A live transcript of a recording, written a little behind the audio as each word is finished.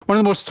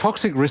of the most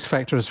toxic risk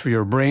factors for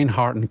your brain,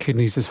 heart and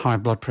kidneys is high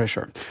blood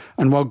pressure.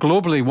 And while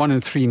globally 1 in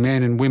 3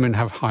 men and women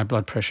have high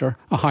blood pressure,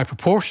 a high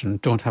proportion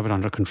don't have it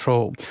under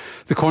control.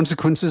 The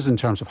consequences in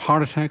terms of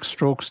heart attacks,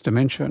 strokes,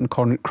 dementia and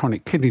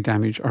chronic kidney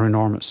damage are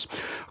enormous.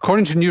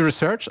 According to new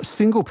research, a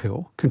single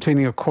pill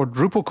containing a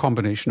quadruple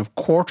combination of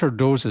quarter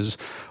doses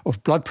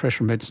of blood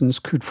pressure medicines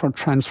could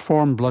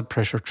transform blood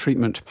pressure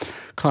treatment.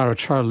 Clara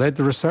Chow led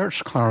the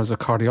research. Clara is a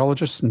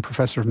cardiologist and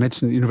Professor of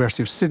Medicine at the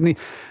University of Sydney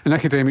and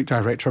Academic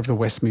Director of the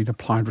Westmead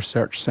Applied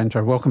Research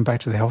Centre. Welcome back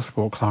to the Health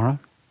Report, Clara.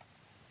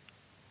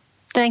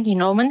 Thank you,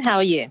 Norman. How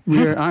are you?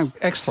 I'm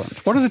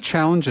excellent. What are the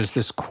challenges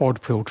this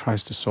quad pill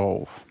tries to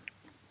solve?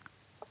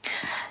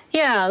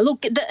 Yeah,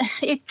 look,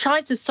 it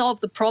tries to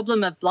solve the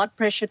problem of blood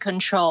pressure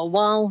control.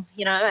 While,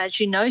 as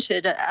you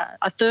noted,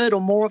 a third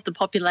or more of the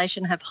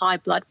population have high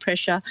blood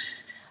pressure,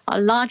 a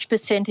large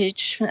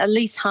percentage, at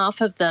least half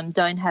of them,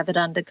 don't have it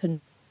under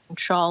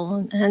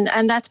control.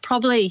 And that's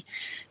probably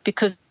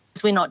because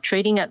we're not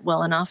treating it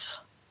well enough.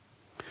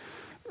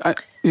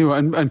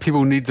 And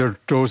people need their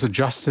dose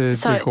adjusted,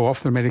 they go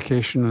off their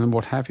medication and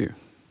what have you.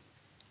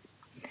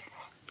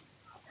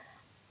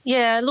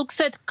 Yeah, look,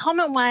 so the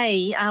common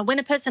way, when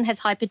a person has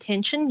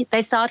hypertension,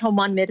 they start on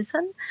one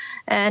medicine,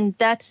 and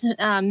that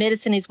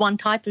medicine is one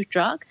type of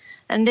drug,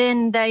 and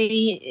then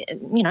they,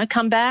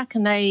 come back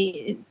and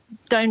they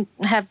don't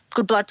have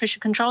good blood pressure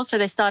control, so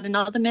they start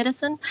another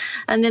medicine,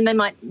 and then they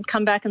might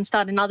come back and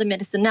start another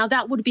medicine. Now,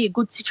 that would be a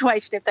good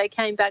situation if they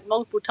came back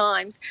multiple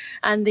times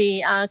and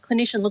the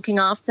clinician looking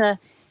after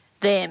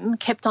them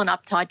kept on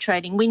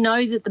up-titrating. We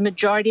know that the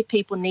majority of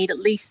people need at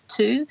least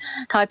 2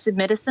 types of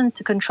medicines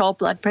to control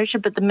blood pressure,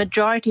 but the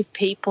majority of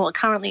people are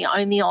currently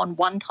only on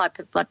one type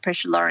of blood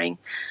pressure lowering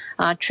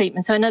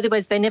treatment. So in other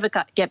words, they never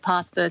get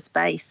past first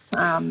base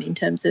in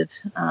terms of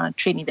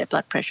treating their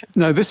blood pressure.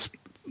 Now, this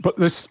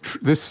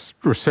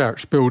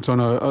research builds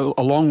on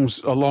a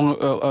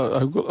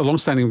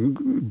long-standing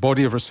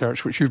body of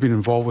research which you've been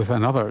involved with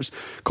and others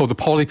called the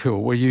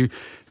polypill, where you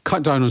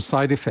cut down on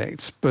side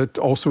effects but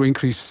also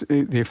increase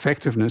the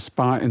effectiveness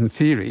in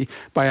theory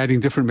by adding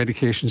different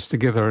medications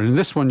together. And in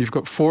this one you've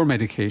got 4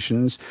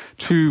 medications,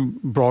 2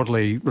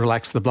 broadly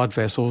relax the blood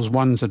vessels,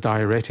 one's a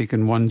diuretic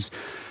and one's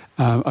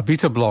a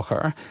beta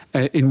blocker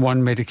in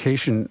one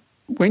medication.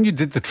 When you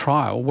did the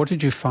trial, what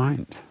did you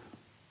find?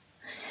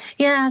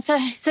 Yeah, so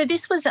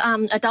this was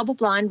a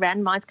double-blind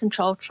randomised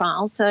controlled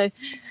trial. So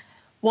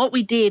what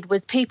we did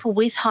was people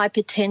with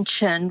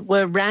hypertension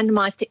were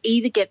randomised to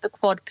either get the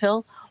quad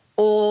pill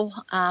or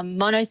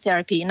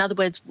monotherapy, in other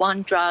words,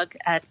 one drug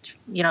at,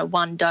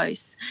 one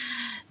dose.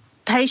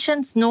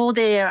 Patients nor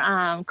their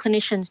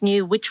clinicians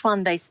knew which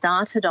one they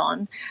started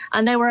on,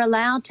 and they were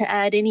allowed to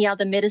add any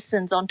other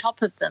medicines on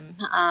top of them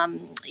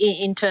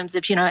in terms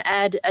of,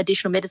 add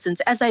additional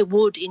medicines as they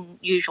would in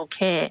usual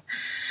care.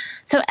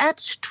 So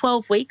at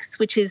 12 weeks,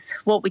 which is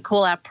what we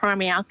call our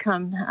primary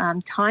outcome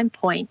time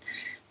point,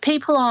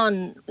 people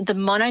on the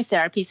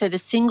monotherapy, so the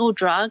single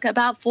drug,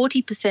 about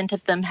 40%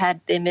 of them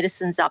had their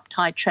medicines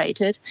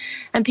up-titrated,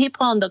 and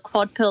people on the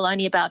quad pill,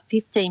 only about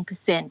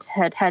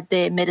 15% had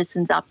their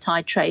medicines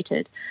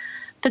up-titrated.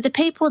 But the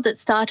people that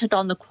started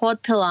on the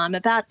quad pill arm,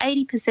 about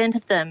 80%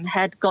 of them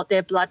had got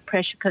their blood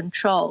pressure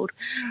controlled,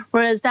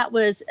 whereas that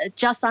was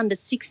just under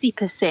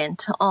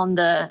 60% on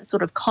the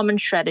sort of common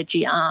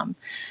strategy arm.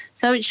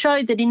 So it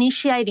showed that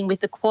initiating with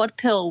the quad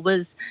pill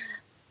was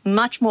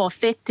much more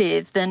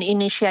effective than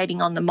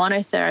initiating on the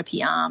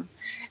monotherapy arm.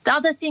 The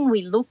other thing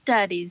we looked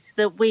at is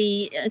that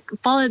we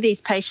follow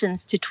these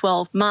patients to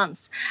 12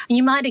 months.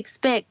 You might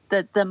expect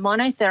that the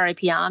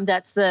monotherapy arm,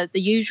 that's the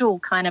usual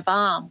kind of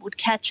arm, would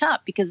catch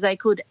up because they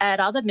could add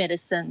other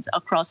medicines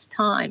across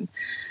time.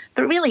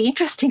 But really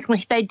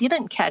interestingly, they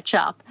didn't catch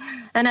up.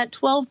 And at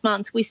 12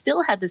 months, we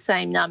still had the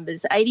same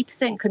numbers,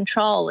 80%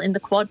 control in the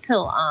quad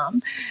pill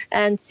arm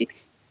and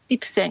 60%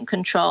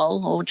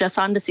 control, or just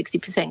under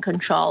 60%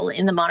 control,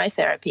 in the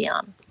monotherapy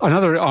arm.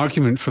 Another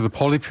argument for the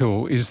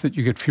polypill is that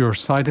you get fewer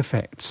side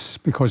effects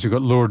because you've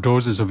got lower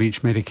doses of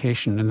each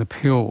medication in the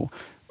pill.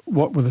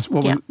 Was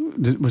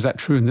that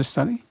true in this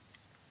study?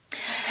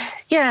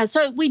 Yeah,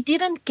 so we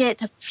didn't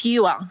get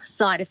fewer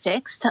side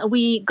effects.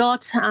 We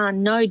got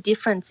no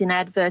difference in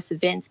adverse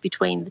events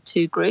between the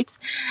two groups.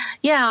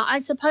 Yeah, I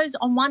suppose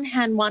on one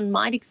hand one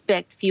might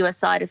expect fewer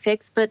side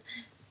effects, but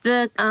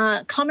the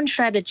common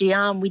strategy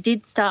arm, we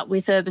did start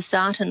with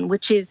irbesartan,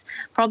 which is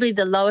probably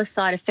the lowest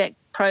side effect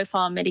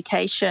profile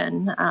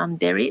medication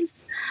there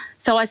is.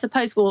 So I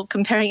suppose we're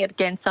comparing it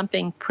against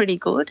something pretty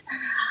good.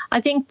 I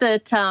think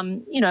that,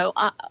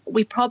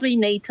 we probably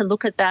need to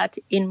look at that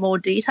in more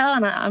detail.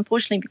 And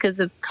unfortunately, because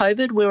of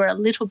COVID, we were a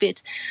little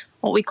bit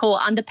what we call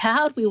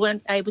underpowered. We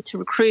weren't able to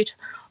recruit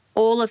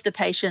all of the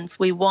patients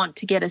we want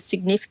to get a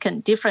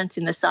significant difference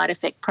in the side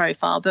effect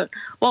profile. But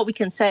what we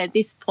can say at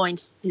this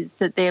point is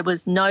that there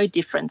was no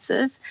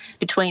differences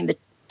between the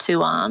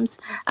two arms,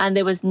 and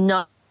there was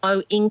no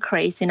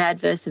increase in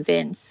adverse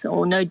events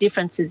or no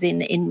differences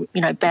in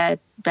bad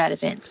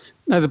events.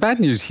 Now, the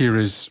bad news here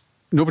is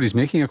nobody's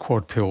making a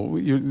quad pill.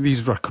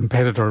 These are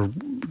competitive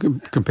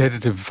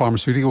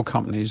pharmaceutical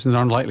companies, and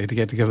they're unlikely to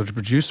get together to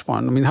produce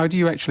one. I mean, how do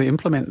you actually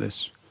implement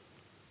this?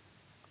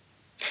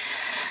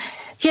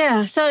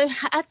 Yeah, so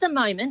at the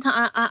moment,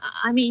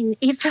 I mean,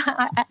 if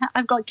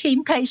I've got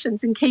keen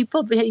patients and key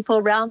people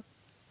around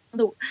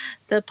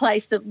the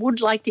place that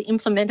would like to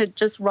implement it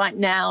just right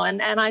now.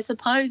 And I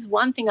suppose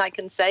one thing I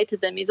can say to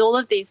them is all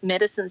of these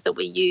medicines that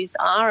we use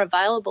are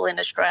available in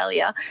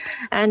Australia.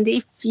 And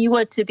if you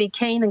were to be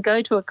keen and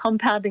go to a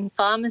compounding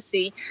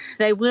pharmacy,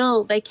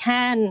 they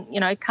can,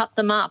 cut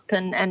them up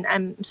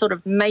and sort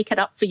of make it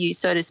up for you,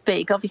 so to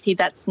speak. Obviously,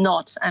 that's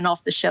not an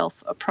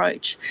off-the-shelf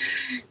approach.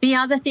 The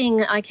other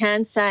thing I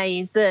can say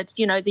is that,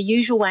 the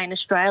usual way in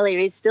Australia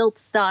is still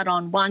to start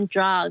on one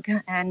drug,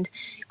 and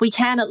we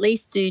can at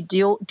least do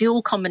dual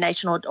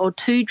combination or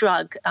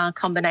two-drug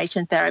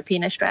combination therapy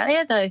in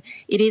Australia, though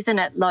it isn't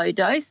at low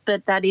dose,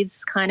 but that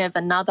is kind of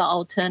another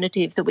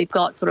alternative that we've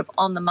got sort of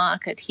on the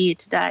market here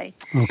today.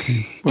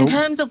 Okay. Well, in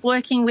terms of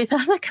working with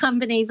other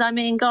companies, I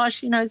mean,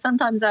 gosh,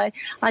 sometimes I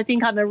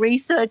think I'm a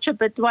researcher,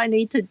 but do I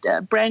need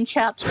to branch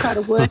out to try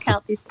to work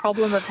out this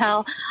problem of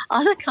how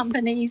other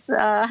companies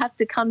have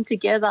to come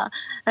together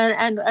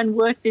and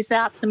work this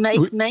out to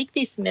make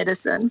this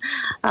medicine?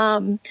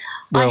 I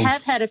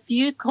have had a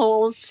few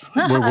calls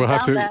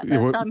about that,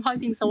 but I'm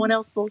hoping someone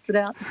else sorts it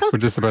out. We're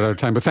just about out of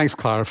time, but thanks,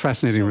 Clara.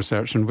 Fascinating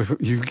research, and if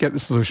you get the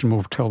solution,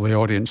 we'll tell the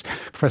audience.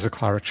 Professor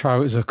Clara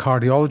Chow is a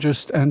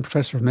cardiologist and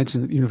Professor of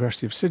Medicine at the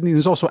University of Sydney, and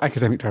is also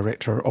Academic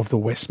Director of the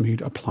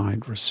Westmead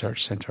Applied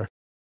Research Centre.